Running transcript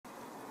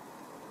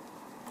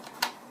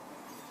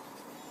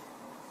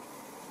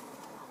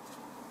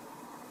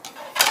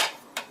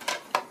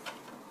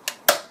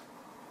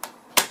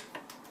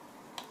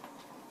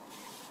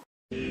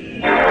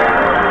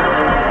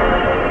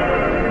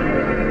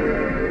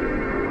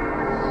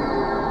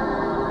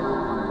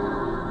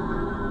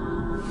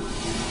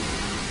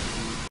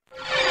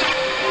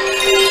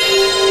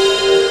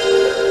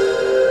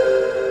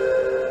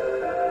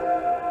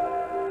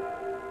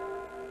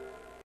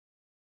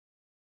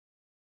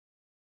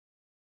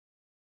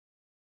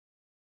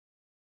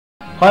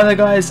Hi there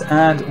guys,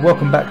 and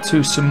welcome back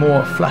to some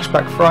more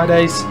Flashback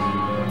Fridays.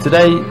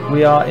 Today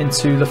we are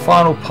into the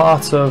final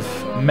part of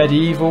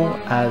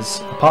MediEvil as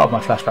a part of my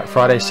Flashback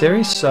Friday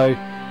series, so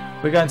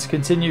we're going to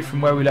continue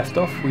from where we left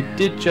off. We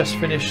did just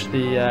finish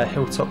the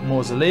Hilltop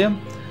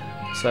Mausoleum,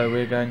 so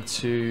we're going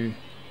to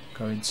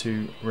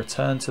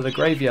return to the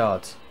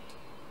graveyard.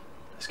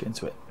 Let's get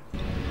into it.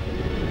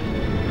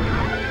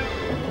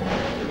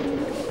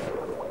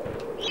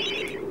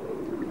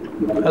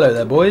 Hello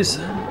there boys.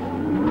 Why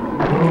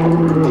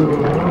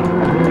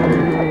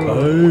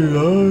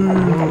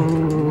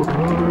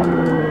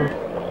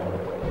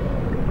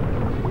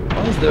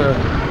is there a...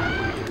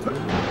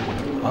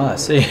 Ah, I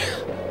see.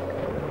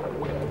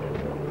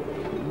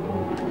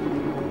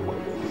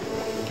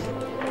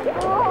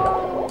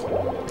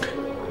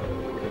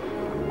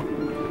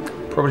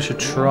 Probably should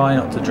try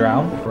not to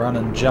drown. Run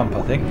and jump,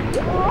 I think.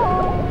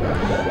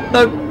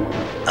 No!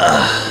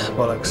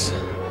 Bollocks.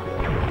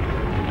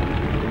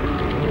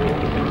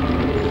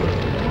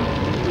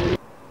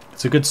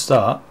 It's a good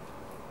start.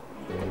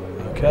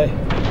 Okay,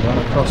 run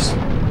across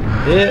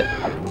here.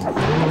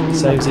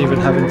 Saves even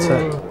having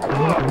to...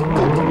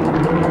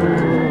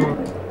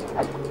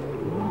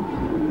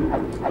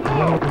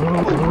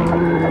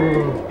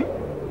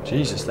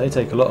 Jesus, they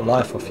take a lot of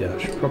life off you. I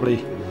should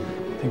probably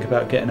think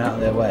about getting out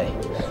of their way.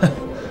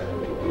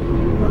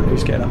 Right,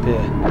 who's getting up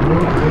here?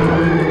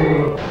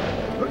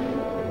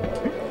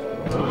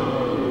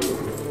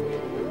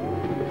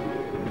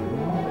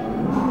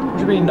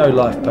 What do you mean no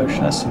life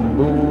potion? That's some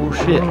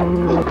bullshit.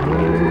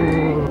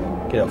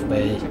 Get off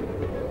me.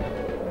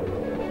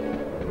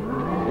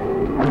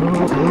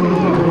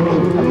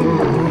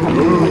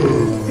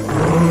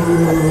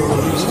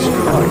 Jesus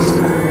Christ.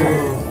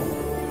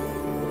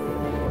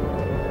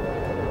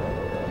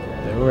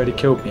 They've already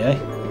killed me, eh?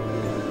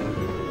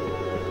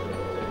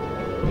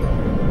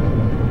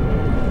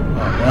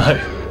 Oh no.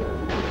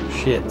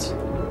 Shit.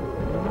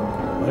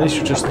 Well, at least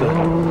you're just the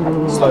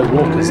slow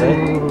walkers, eh?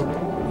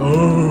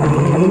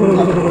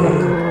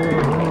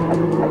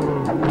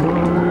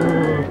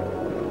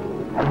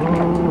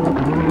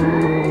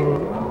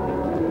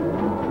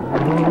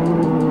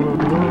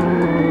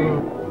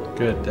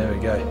 Good, there we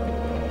go.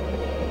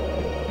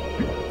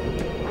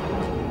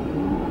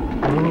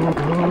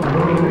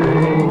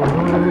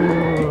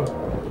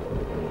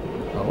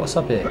 Oh, what's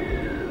up here?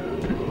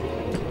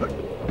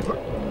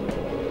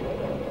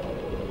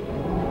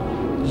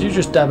 Did you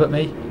just dab at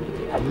me?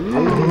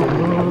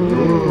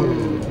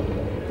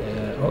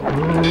 Yeah, oh.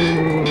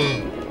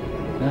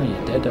 Now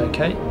you're dead,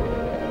 okay.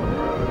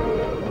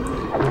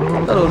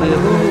 Hello there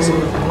boys.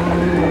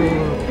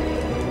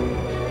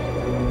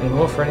 Any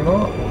more for any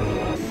more?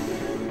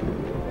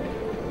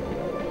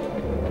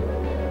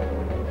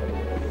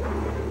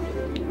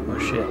 Oh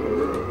shit.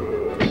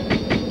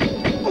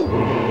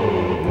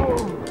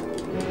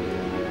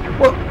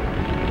 What?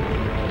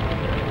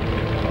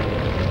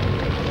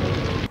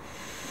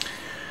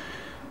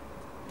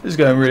 This is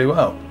going really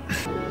well.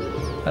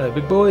 Hello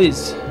big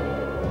boys.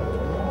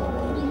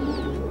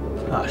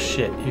 Ah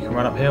shit, you can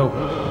run uphill.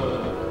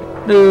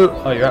 No!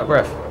 Oh, you're out of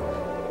breath.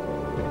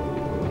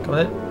 Come on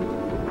in.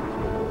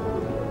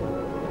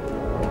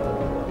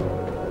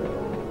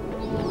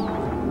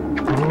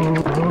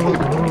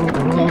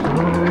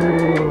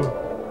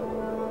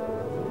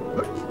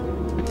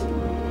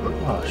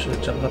 Oh, I should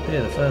have jumped up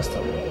here the first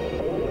time.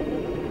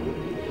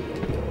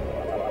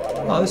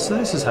 Oh,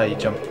 this is how you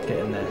jump, get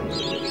in there.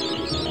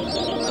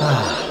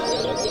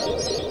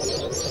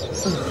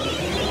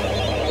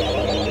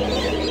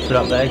 Fill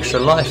up the extra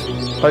life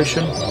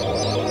potion.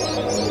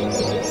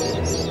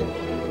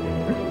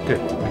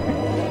 Good.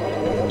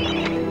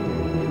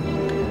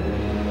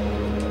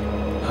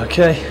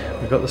 Okay,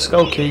 we've got the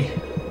skull key.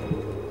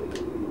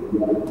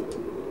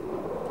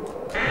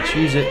 Let's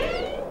use it.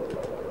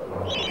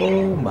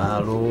 Oh my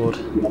lord.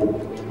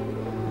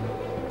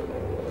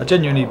 I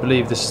genuinely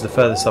believe this is the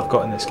furthest I've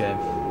got in this game.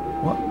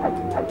 What?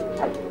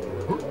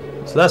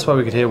 So that's why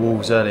we could hear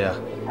wolves earlier.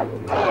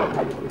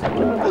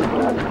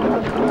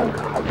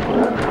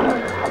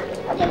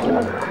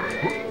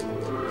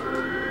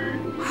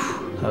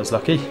 That was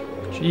lucky.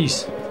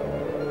 Jeez.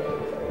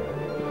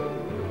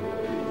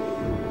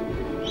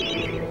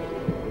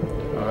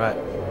 Alright.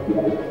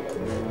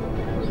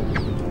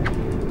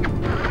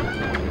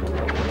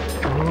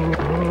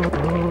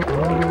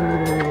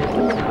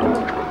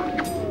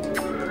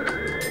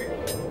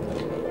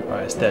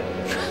 Alright, it's dead.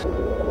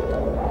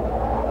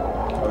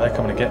 Well, they're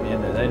coming to get me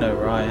in there. They know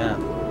where I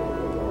am.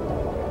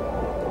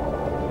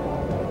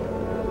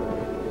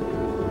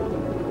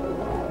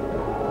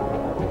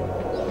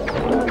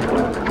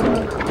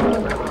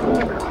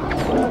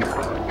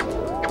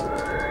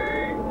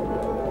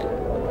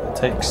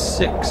 Takes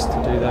 6 to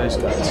do those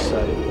guys, so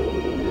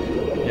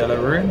yellow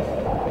room.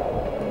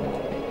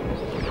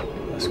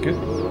 That's good.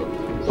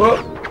 Whoa.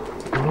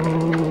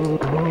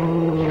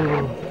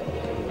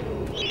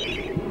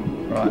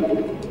 Right.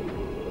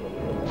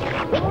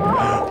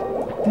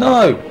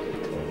 No!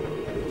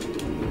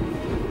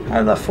 How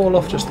did that fall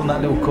off just on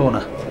that little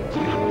corner?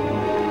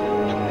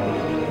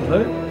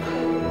 Hello?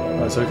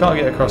 Right, so we can't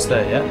get across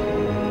there yet.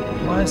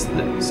 Why is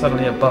it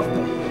suddenly above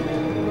me?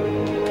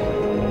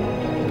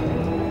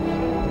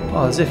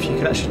 Oh, as if you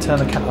can actually turn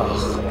the camera.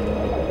 Ugh.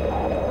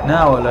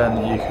 Now I learned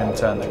that you can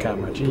turn the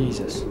camera.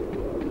 Jesus.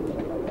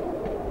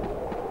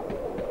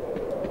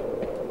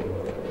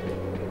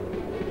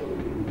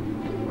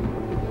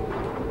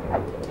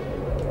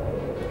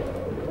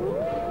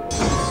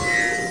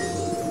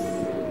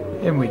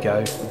 In we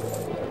go.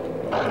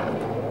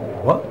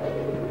 What?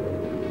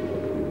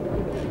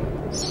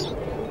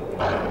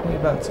 Are you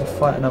about to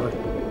fight another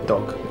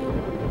dog?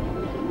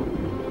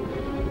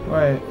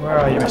 Where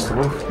are you, Mr.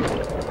 Wolf?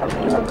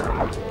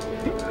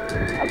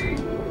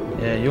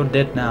 Yeah, you're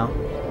dead now.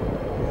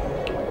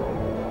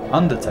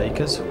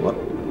 Undertakers? What?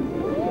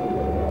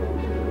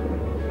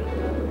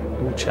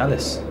 Ooh,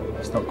 chalice.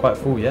 It's not quite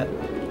full yet.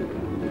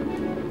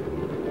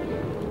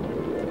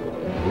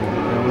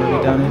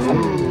 Down here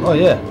from... Oh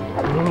yeah.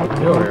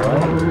 You're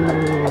alright.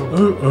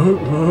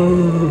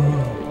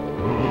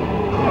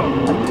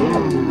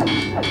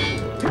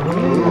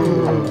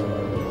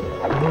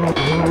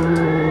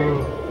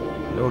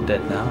 You're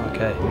dead now,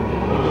 okay.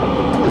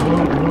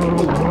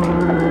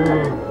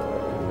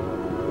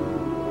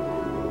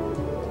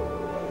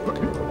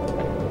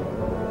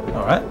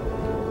 Alright.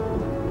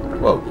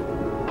 Whoa.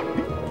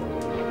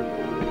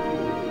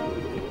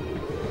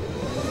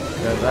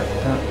 Go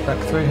back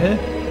through here.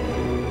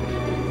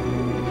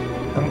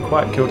 Haven't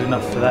quite killed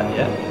enough for that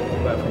yet.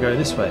 But if we go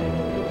this way.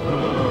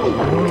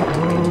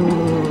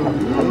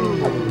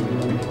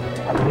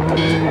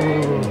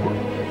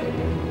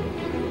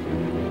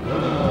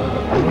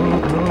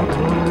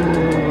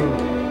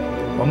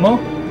 One more.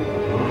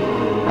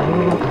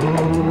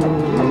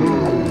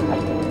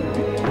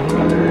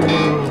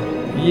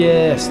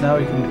 Yes, now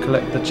we can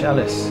collect the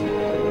chalice.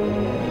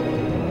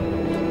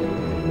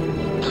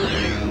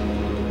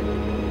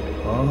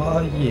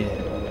 Oh yeah.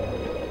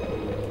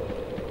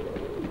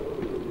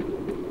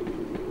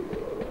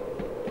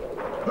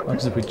 What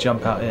happens if we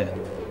jump out here?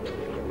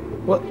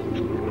 What?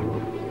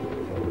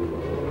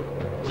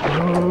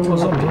 What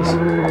zombies?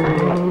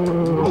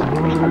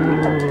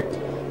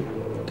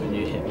 Don't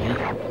you hit me.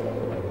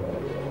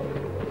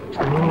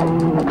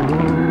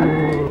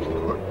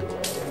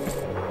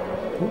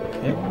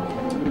 Okay.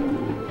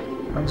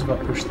 How happens if I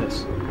push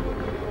this?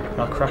 Can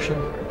I crush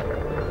him?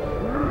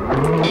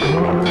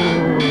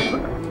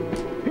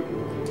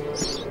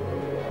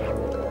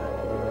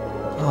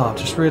 Oh, I've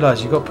just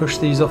realised you've got to push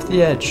these off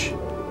the edge.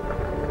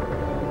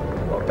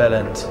 Bell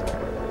end.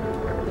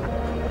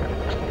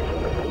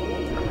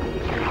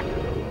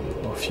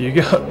 Off you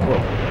go.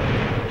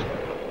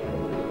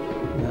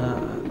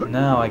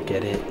 Now I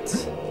get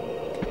it.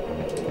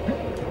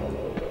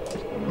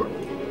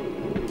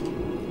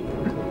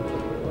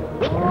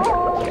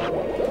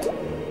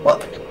 What?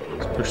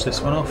 Let's push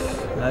this one off.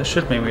 That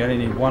should mean we only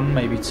need one,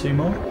 maybe two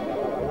more.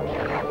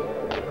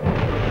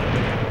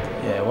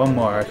 Yeah, one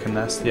more. I reckon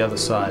that's the other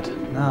side.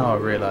 Now I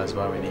realise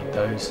why we need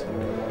those.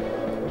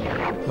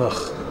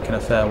 Ugh. A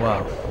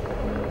farewell.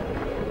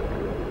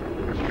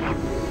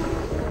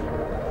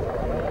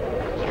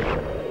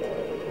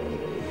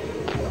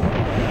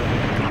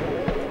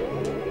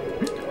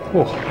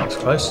 Oh, that's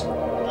close.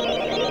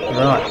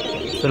 Right,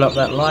 fill up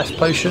that life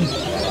potion.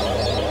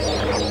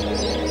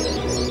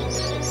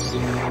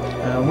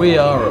 And we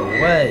are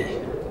away.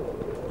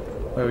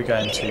 Where are we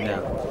going to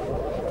now?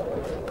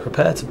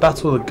 Prepare to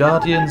battle the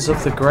Guardians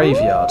of the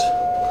Graveyard.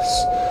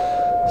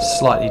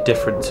 Slightly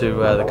different to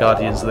the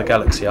Guardians of the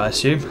Galaxy, I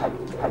assume.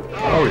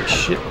 Holy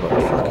shit, what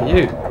the fuck are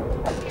you?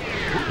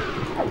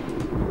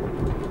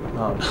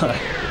 Oh no.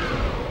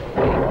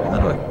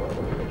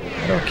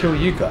 How do I kill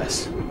you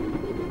guys?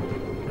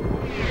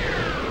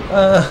 I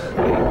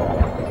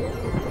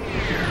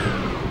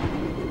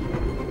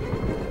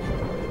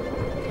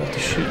have to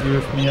shoot you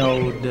with my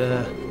old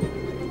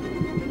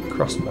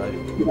crossbow.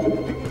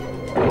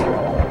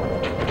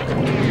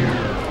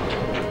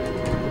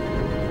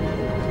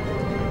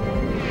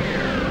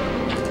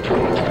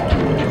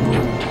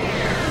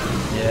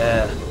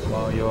 Yeah,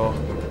 while you're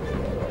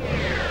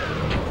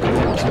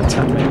going to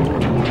attack me.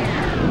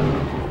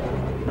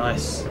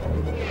 Nice.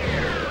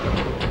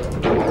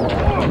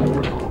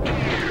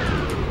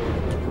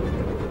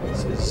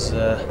 This is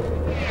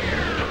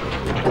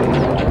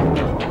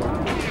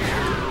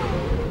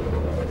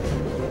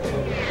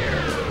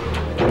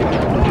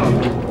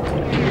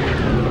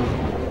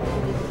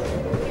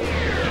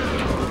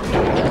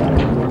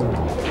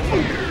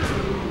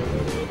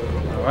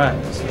alright,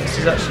 so this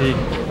is actually a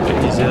bit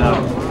easier than I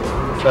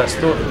first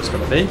thought it was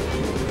going to be.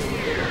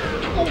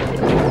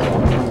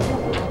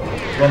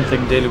 One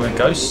thing dealing with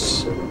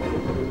ghosts,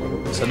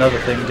 it's another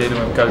thing dealing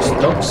with ghost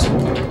dogs.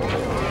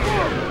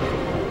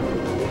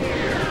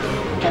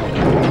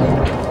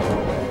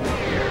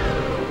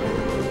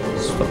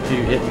 Stop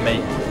you hitting me.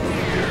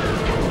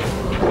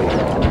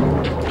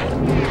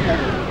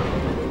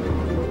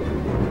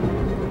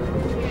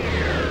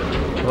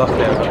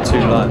 Luckily I've got 2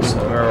 lives, so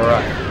we're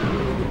alright.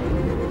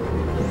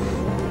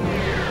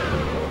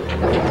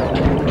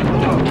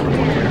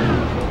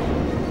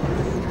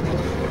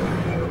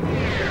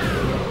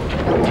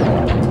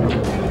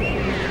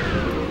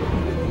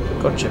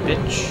 Gotcha,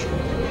 bitch.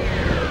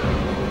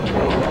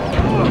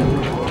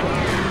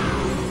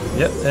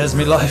 Yep, there's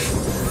me life.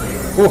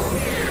 Ooh,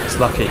 it's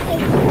lucky.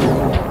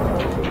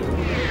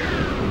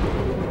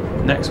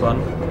 Next one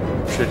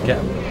should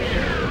get him.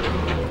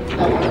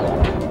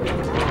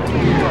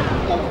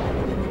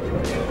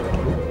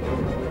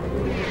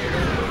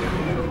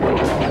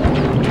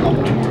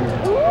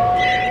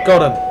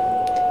 Got him.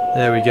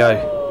 There we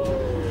go.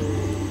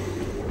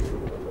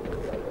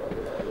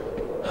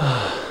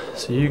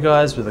 So you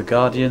guys were the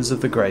guardians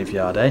of the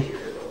graveyard, eh?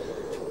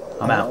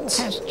 I'm out.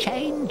 All has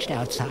changed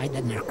outside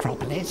the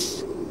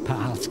necropolis.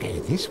 Paths go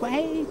this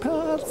way,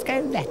 paths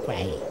go that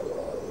way.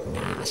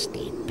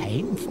 Nasty,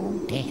 painful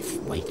death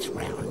waits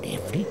round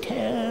every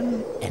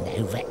turn and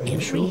over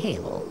every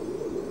hill.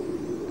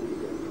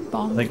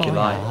 Bon I think you're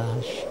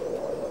lying. voyage.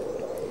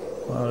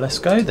 Well, let's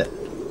go then.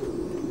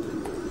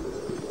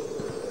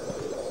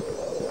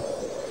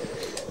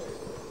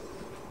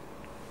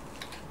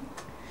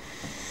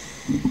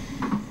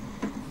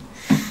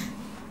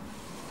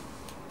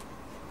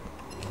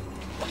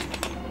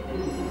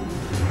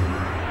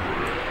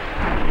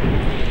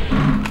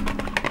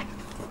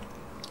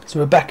 So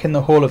we're back in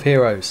the Hall of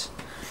Heroes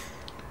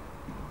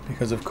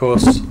because of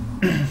course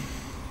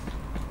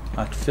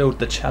I'd filled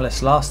the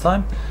chalice last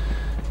time,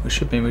 which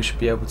should mean we should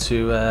be able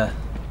to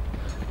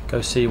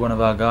go see one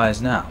of our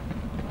guys now.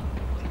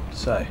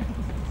 So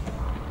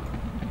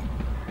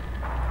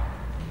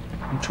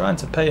I'm trying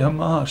to pay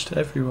homage to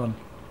everyone.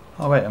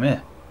 Oh wait, I'm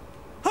here.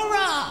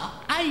 Hurrah!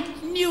 I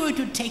knew it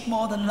would take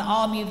more than an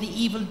army of the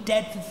evil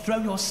dead to throw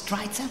your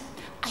strider.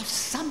 I've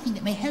something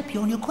that may help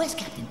you on your quest,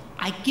 Captain.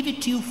 I give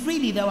it to you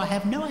freely, though I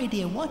have no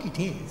idea what it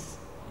is.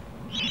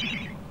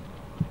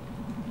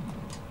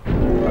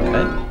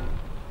 Okay.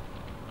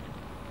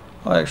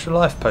 Oh, extra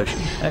life potion.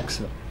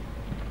 Excellent.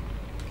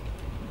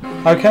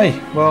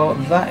 Okay, well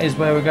that is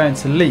where we're going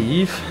to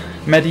leave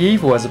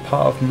MediEvil as a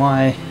part of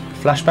my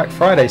Flashback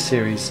Fridays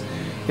series.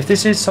 If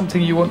this is something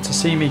you want to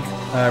see me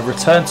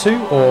return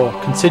to, or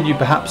continue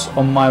perhaps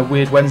on my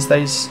Weird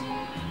Wednesdays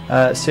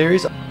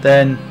series,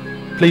 then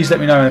please let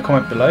me know in a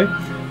comment below.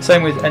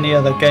 Same with any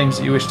other games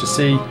that you wish to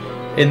see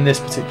in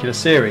this particular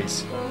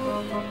series.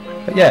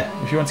 But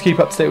yeah, if you want to keep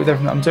up to date with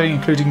everything I'm doing,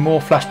 including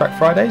more Flashback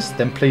Fridays,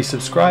 then please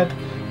subscribe,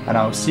 and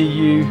I'll see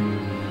you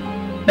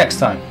next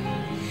time.